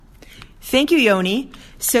Thank you, Yoni.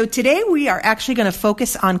 So today we are actually going to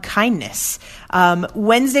focus on kindness.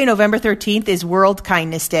 Wednesday, November 13th is World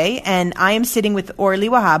Kindness Day, and I am sitting with Orly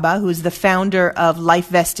Wahaba, who's the founder of Life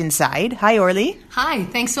Vest Inside. Hi, Orly. Hi,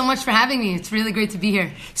 thanks so much for having me. It's really great to be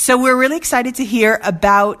here. So we're really excited to hear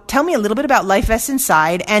tell me a little bit about Life Vest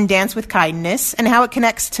Inside and Dance with Kindness and how it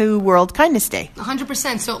connects to World Kindness Day.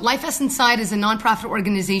 100%. So Life Vest Inside is a nonprofit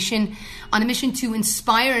organization on a mission to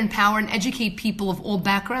inspire, empower, and educate people of all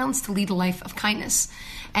backgrounds to lead a life of kindness.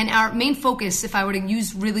 And our main focus, if I were to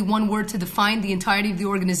use really one word to define the entirety of the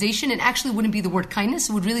organization, it actually wouldn't be the word kindness,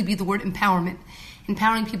 it would really be the word empowerment.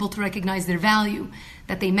 Empowering people to recognize their value,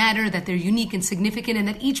 that they matter, that they're unique and significant, and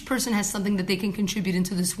that each person has something that they can contribute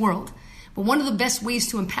into this world. But one of the best ways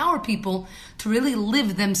to empower people to really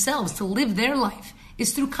live themselves, to live their life,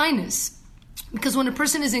 is through kindness. Because when a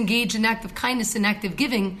person is engaged in an act of kindness and act of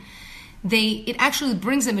giving, it actually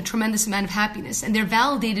brings them a tremendous amount of happiness, and they're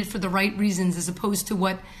validated for the right reasons as opposed to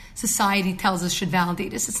what society tells us should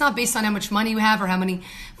validate us. It's not based on how much money you have or how many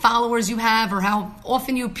followers you have or how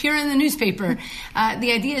often you appear in the newspaper.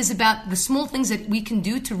 The idea is about the small things that we can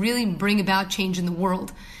do to really bring about change in the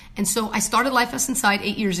world. And so I started Life Vest Inside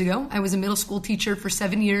 8 years ago. I was a middle school teacher for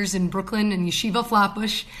 7 years in Brooklyn and Yeshiva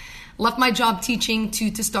Flatbush. Left my job teaching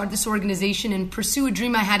to start this organization and pursue a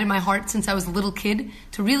dream I had in my heart since I was a little kid,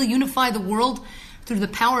 to really unify the world through the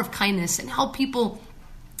power of kindness and help people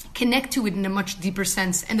connect to it in a much deeper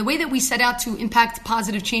sense. And the way that we set out to impact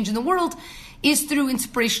positive change in the world is through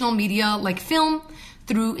inspirational media like film,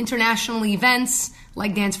 through international events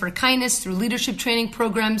like Dance for Kindness, through leadership training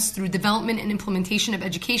programs, through development and implementation of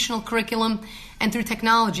educational curriculum, and through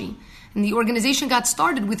technology. And the organization got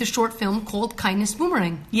started with a short film called Kindness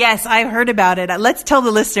Boomerang. Yes, I've heard about it. Let's tell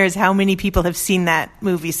the listeners how many people have seen that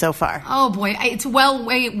movie so far. Oh boy, it's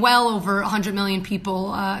well over 100 million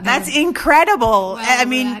people. That's incredible. I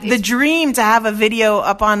mean, the dream to have a video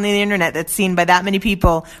up on the internet that's seen by that many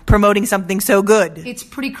people promoting something so good. It's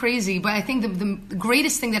pretty crazy, but I think the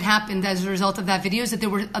greatest thing that happened as a result of that video is that there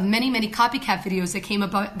were many, many copycat videos that came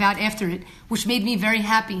about after it, which made me very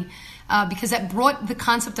happy. Because that brought the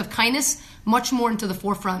concept of kindness much more into the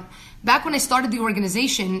forefront. Back when I started the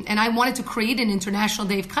organization and I wanted to create an International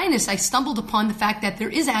Day of Kindness, I stumbled upon the fact that there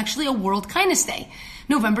is actually a World Kindness Day,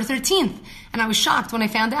 November 13th. And I was shocked when I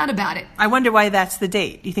found out about it. I wonder why that's the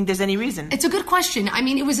date. Do you think there's any reason? It's a good question. I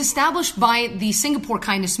mean, it was established by the Singapore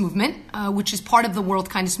Kindness Movement, which is part of the World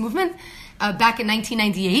Kindness Movement, back in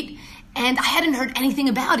 1998. And I hadn't heard anything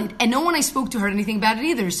about it. And no one I spoke to heard anything about it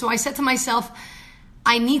either. So I said to myself,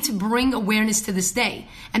 I need to bring awareness to this day.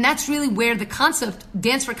 And that's really where the concept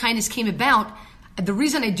Dance for Kindness came about. The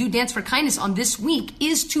reason I do Dance for Kindness on this week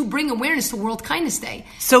is to bring awareness to World Kindness Day.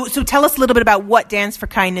 So tell us a little bit about what Dance for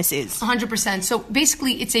Kindness is. 100%. So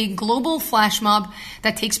basically, it's a global flash mob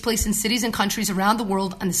that takes place in cities and countries around the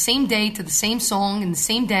world on the same day to the same song and the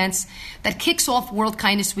same dance that kicks off World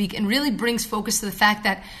Kindness Week and really brings focus to the fact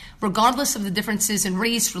that regardless of the differences in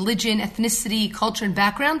race, religion, ethnicity, culture, and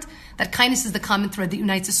background, that kindness is the common thread that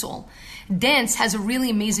unites us all. Dance has a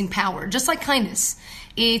really amazing power, just like kindness.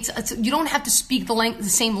 You don't have to speak the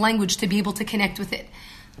same language to be able to connect with it.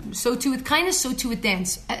 So too with kindness, so too with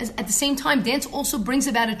dance. At the same time, dance also brings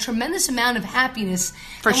about a tremendous amount of happiness.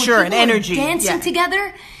 For sure, and energy. Dancing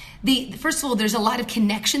together, first of all, there's a lot of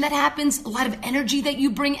connection that happens, a lot of energy that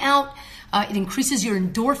you bring out. It increases your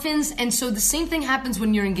endorphins. And so the same thing happens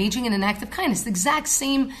when you're engaging in an act of kindness. The exact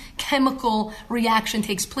same chemical reaction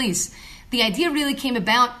takes place. The idea really came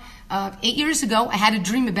about 8 years ago. I had a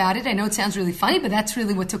dream about it. I know it sounds really funny, but that's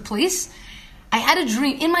really what took place. I had a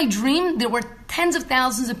dream. In my dream, there were tens of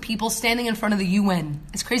thousands of people standing in front of the UN.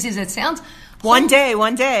 As crazy as that sounds. One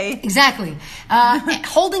day. Exactly.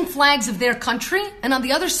 Holding flags of their country. And on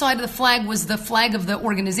the other side of the flag was the flag of the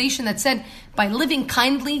organization that said, by living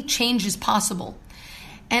kindly, change is possible.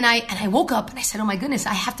 And I woke up and I said, oh my goodness,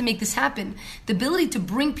 I have to make this happen. The ability to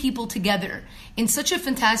bring people together in such a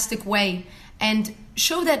fantastic way and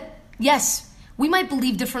show that, yes, we might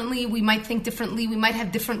believe differently, we might think differently, we might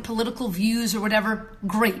have different political views or whatever.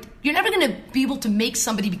 Great. You're never going to be able to make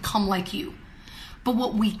somebody become like you. But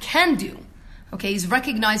what we can do, is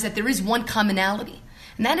recognize that there is one commonality.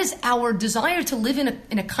 And that is our desire to live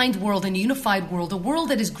in a kind world, in a unified world, a world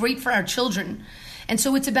that is great for our children. And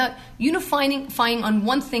so it's about unifying on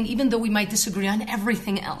one thing, even though we might disagree on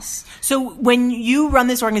everything else. So when you run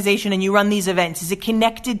this organization and you run these events, is it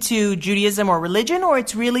connected to Judaism or religion, or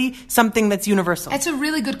it's really something that's universal? That's a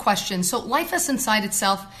really good question. So Life Vest Inside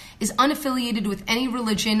itself is unaffiliated with any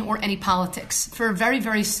religion or any politics for a very,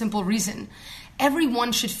 very simple reason.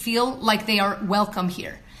 Everyone should feel like they are welcome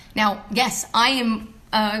here. Now, yes, I am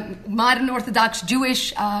modern Orthodox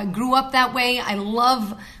Jewish, grew up that way. I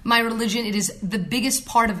love my religion. It is the biggest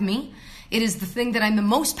part of me. It is the thing that I'm the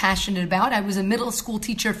most passionate about. I was a middle school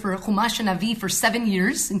teacher for Chumash and Avi for 7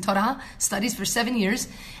 years, in Torah studies for 7 years.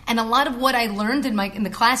 And a lot of what I learned in the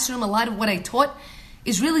classroom, a lot of what I taught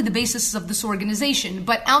is really the basis of this organization.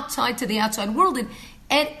 But outside to the outside world,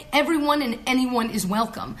 everyone and anyone is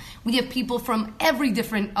welcome. We have people from every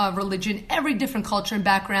different religion, every different culture and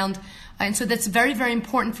background. And so that's very, very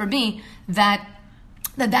important for me that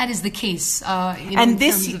is the case. And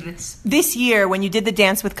this year, when you did the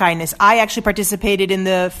Dance with Kindness, I actually participated in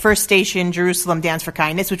the First Station Jerusalem Dance for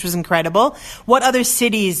Kindness, which was incredible. What other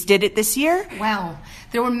cities did it this year? Wow.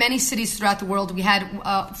 There were many cities throughout the world. We had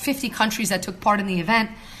 50 countries that took part in the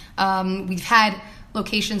event. We've had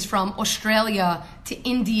locations from Australia to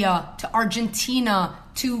India to Argentina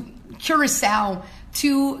to Curacao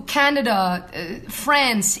to Canada,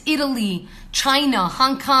 France, Italy, China,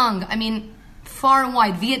 Hong Kong. I mean, far and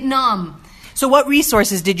wide, Vietnam. So what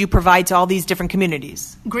resources did you provide to all these different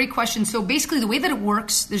communities? Great question. So basically the way that it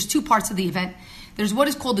works, there's two parts of the event. There's what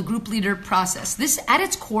is called the group leader process. This, at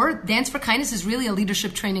its core, Dance for Kindness is really a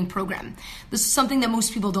leadership training program. This is something that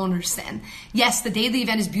most people don't understand. Yes, the day of the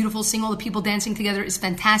event is beautiful. Seeing all the people dancing together is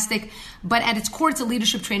fantastic. But at its core, it's a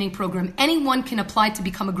leadership training program. Anyone can apply to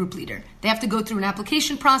become a group leader. They have to go through an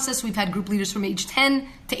application process. We've had group leaders from age 10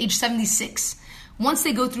 to age 76. Once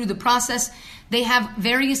they go through the process, they have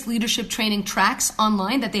various leadership training tracks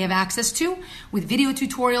online that they have access to with video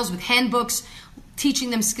tutorials, with handbooks,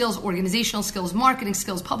 teaching them skills, organizational skills, marketing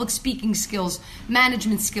skills, public speaking skills,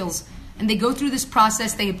 management skills. And they go through this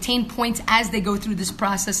process. They obtain points as they go through this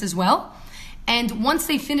process as well. And once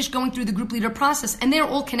they finish going through the group leader process, and they're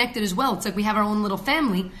all connected as well, it's like we have our own little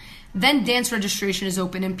family, then dance registration is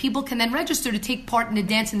open and people can then register to take part in a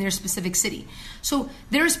dance in their specific city. So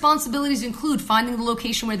their responsibilities include finding the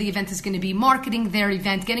location where the event is going to be, marketing their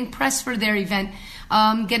event, getting press for their event,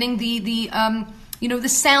 getting the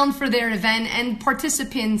sound for their event and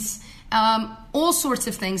participants, all sorts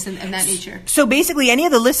of things in that nature. So basically, any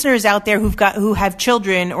of the listeners out there who have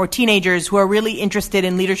children or teenagers who are really interested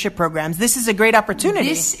in leadership programs, this is a great opportunity.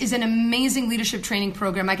 This is an amazing leadership training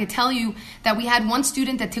program. I could tell you that we had one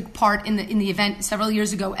student that took part in the event several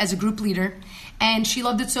years ago as a group leader, and she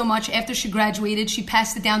loved it so much. After she graduated, she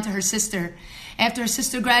passed it down to her sister. After her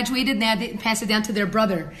sister graduated, now they pass it down to their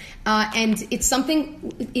brother. And it's something,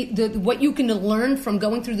 what you can learn from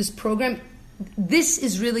going through this program, this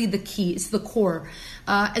is really the key. It's the core.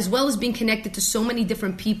 As well as being connected to so many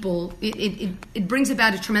different people, it brings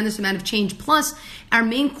about a tremendous amount of change. Plus, our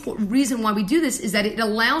main reason why we do this is that it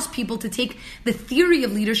allows people to take the theory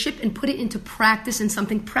of leadership and put it into practice in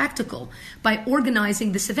something practical by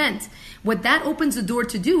organizing this event. What that opens the door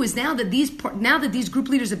to do is now that these group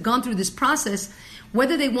leaders have gone through this process,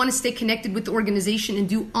 whether they want to stay connected with the organization and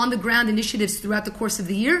do on-the-ground initiatives throughout the course of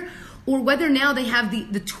the year, or whether now they have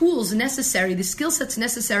the tools necessary, the skill sets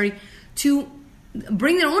necessary to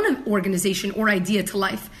bring their own organization or idea to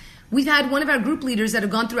life. We've had one of our group leaders that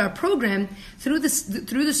have gone through our program, through the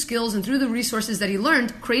skills and through the resources that he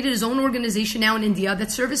learned, created his own organization now in India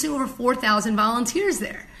that's servicing over 4,000 volunteers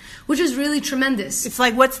there, which is really tremendous. It's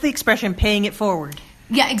like, what's the expression, paying it forward?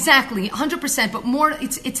 Yeah, exactly, 100%. But more,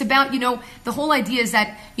 it's about, the whole idea is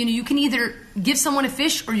that, you can either give someone a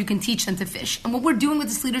fish or you can teach them to fish. And what we're doing with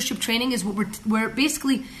this leadership training is we're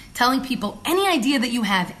basically telling people any idea that you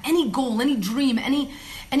have, any goal, any dream,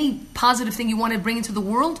 any positive thing you want to bring into the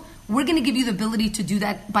world, we're going to give you the ability to do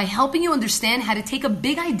that by helping you understand how to take a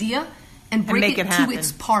big idea and break it to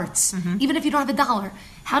its parts. Mm-hmm. Even if you don't have $1,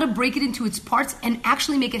 how to break it into its parts and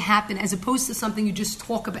actually make it happen as opposed to something you just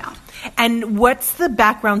talk about. And what's the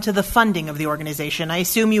background to the funding of the organization? I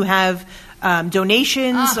assume you have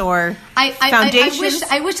donations or foundations?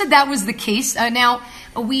 I wish that was the case. Now,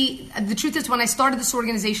 the truth is when I started this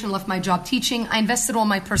organization and left my job teaching, I invested all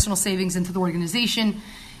my personal savings into the organization.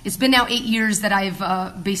 It's been now 8 years that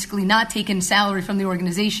I've basically not taken salary from the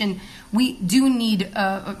organization. We do need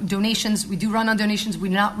donations. We do run on donations. We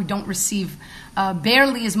don't receive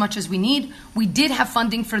barely as much as we need. We did have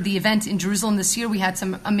funding for the event in Jerusalem this year. We had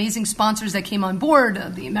some amazing sponsors that came on board.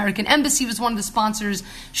 The American Embassy was one of the sponsors,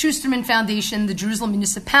 Schusterman Foundation, the Jerusalem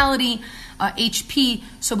Municipality, HP.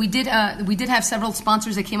 So we did have several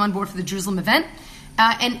sponsors that came on board for the Jerusalem event.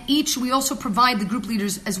 And we also provide the group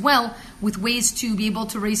leaders as well with ways to be able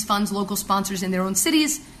to raise funds, local sponsors in their own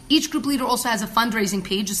cities. Each group leader also has a fundraising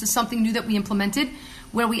page. This is something new that we implemented,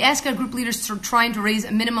 where we ask our group leaders to try to raise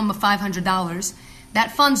a minimum of $500.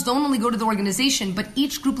 That funds don't only go to the organization, but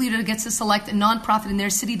each group leader gets to select a nonprofit in their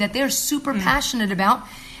city that they're super passionate about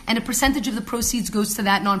and a percentage of the proceeds goes to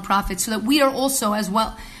that nonprofit, so that we are also, as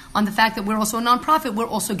well, on the fact that we're also a nonprofit, we're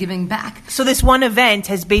also giving back. So this one event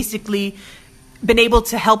has basically been able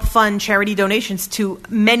to help fund charity donations to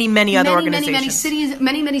many other organizations.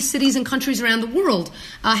 Many cities and countries around the world.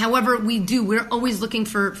 However, we're always looking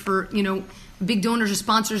for big donors or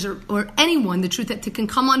sponsors or anyone, the truth, that can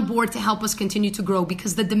come on board to help us continue to grow,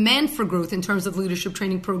 because the demand for growth in terms of leadership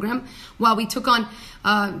training program, while we took on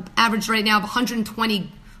average right now of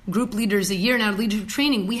 120 group leaders a year now leadership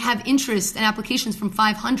training, we have interest and applications from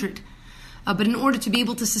 500. But in order to be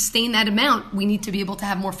able to sustain that amount, we need to be able to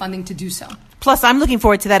have more funding to do so. Plus, I'm looking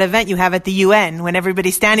forward to that event you have at the UN when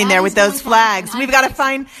everybody's standing there with those flags. We've got to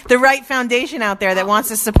find the right foundation out there that wants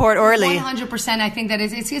to support Orly. 100%. I think that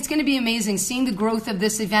it's going to be amazing seeing the growth of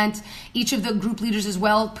this event. Each of the group leaders as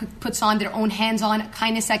well puts on their own hands-on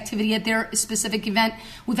kindness activity at their specific event.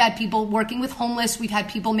 We've had people working with homeless. We've had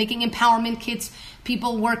people making empowerment kits.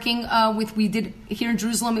 People working we did here in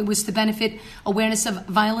Jerusalem, it was to benefit awareness of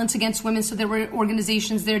violence against women. So there were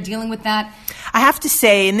organizations there dealing with that. I have to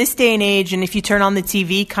say, in this day and age, and if you turn on the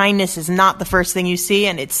TV, kindness is not the first thing you see.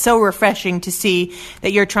 And it's so refreshing to see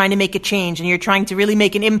that you're trying to make a change and you're trying to really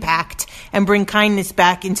make an impact and bring kindness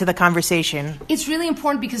back into the conversation. It's really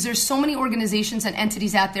important because there's so many organizations and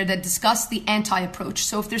entities out there that discuss the anti-approach.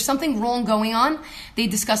 So if there's something wrong going on, they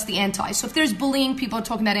discuss the anti. So if there's bullying, people are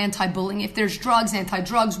talking about anti-bullying. If there's drugs,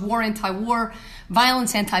 anti-drugs, war, anti-war,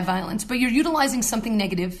 violence, anti-violence. But you're utilizing something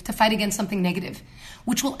negative to fight against something negative,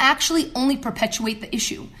 which will actually only perpetuate the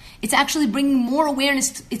issue. It's actually bringing more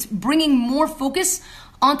awareness. It's bringing more focus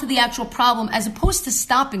onto the actual problem, as opposed to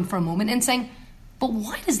stopping for a moment and saying, but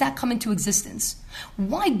why does that come into existence?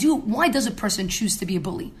 Why does a person choose to be a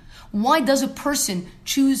bully? Why does a person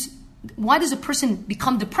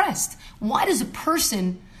become depressed? Why does a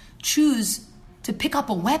person choose to pick up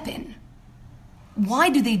a weapon? Why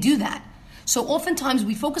do they do that? So oftentimes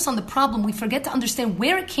we focus on the problem, we forget to understand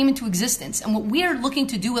where it came into existence. And what we are looking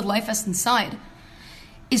to do with LifeVest Inside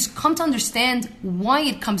is come to understand why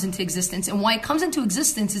it comes into existence. And why it comes into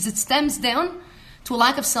existence is it stems down to a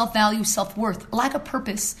lack of self-value, self-worth, a lack of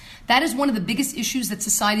purpose. That is one of the biggest issues that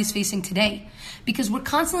society is facing today. Because we're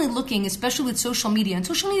constantly looking, especially with social media, and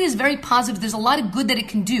social media is very positive. There's a lot of good that it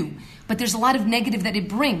can do, but there's a lot of negative that it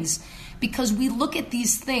brings. Because we look at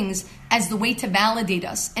these things as the way to validate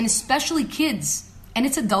us, and especially kids, and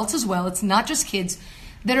it's adults as well, it's not just kids,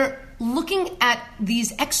 that are looking at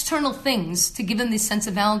these external things to give them this sense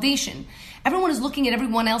of validation. Everyone is looking at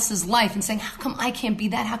everyone else's life and saying, how come I can't be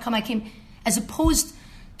that? How come I can't? As opposed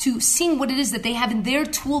to seeing what it is that they have in their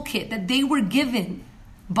toolkit, that they were given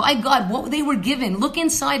by God, what they were given. Look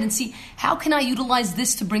inside and see, how can I utilize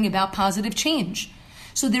this to bring about positive change?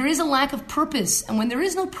 So there is a lack of purpose. And when there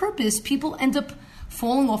is no purpose, people end up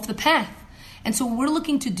falling off the path. And so what we're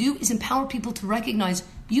looking to do is empower people to recognize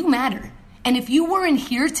you matter. And if you weren't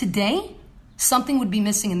here today, something would be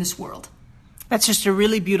missing in this world. That's just a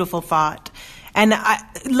really beautiful thought. And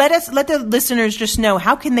let the listeners just know,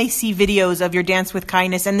 how can they see videos of your Dance with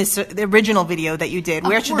Kindness and the original video that you did?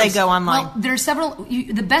 Where should they go online? Well, there are several.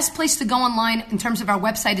 The best place to go online in terms of our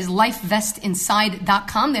website is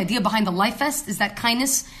lifevestinside.com. The idea behind the Life Vest is that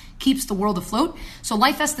kindness keeps the world afloat. So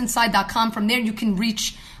lifevestinside.com. From there, you can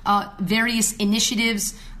reach various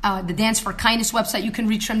initiatives. The Dance for Kindness website, you can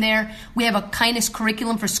reach from there. We have a kindness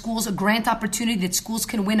curriculum for schools, a grant opportunity that schools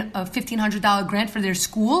can win a $1,500 grant for their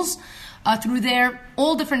schools. Through there,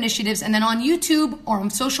 all different initiatives. And then on YouTube or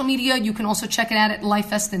on social media, you can also check it out at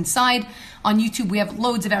LifeVest Inside. On YouTube, we have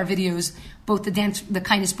loads of our videos, both the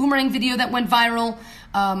Kindness Boomerang video that went viral,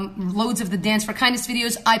 loads of the Dance for Kindness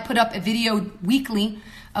videos. I put up a video weekly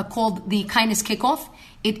called the Kindness Kickoff.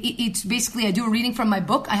 It's basically, I do a reading from my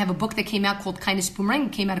book. I have a book that came out called Kindness Boomerang.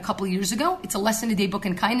 It came out a couple of years ago. It's a lesson-a-day book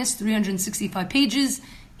in kindness, 365 pages.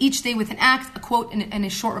 Each day with an act, a quote, and a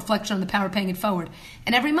short reflection on the power of paying it forward.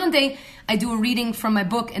 And every Monday, I do a reading from my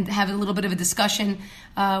book and have a little bit of a discussion.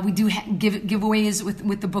 We do give giveaways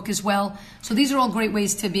with the book as well. So these are all great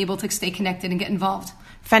ways to be able to stay connected and get involved.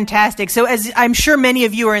 Fantastic. So as I'm sure many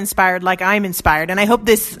of you are inspired, like I'm inspired, and I hope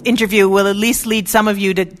this interview will at least lead some of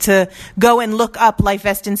you to go and look up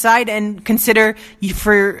LifeVest Inside and consider you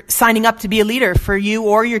for signing up to be a leader for you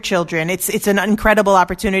or your children. It's an incredible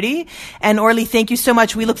opportunity. And Orly, thank you so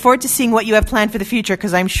much. We look forward to seeing what you have planned for the future,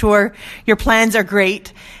 because I'm sure your plans are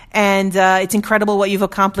great, and it's incredible what you've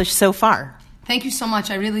accomplished so far. Thank you so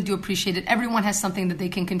much. I really do appreciate it. Everyone has something that they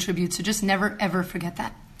can contribute, so just never, ever forget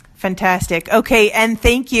that. Fantastic. Okay, and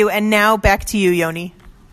thank you. And now back to you, Yoni.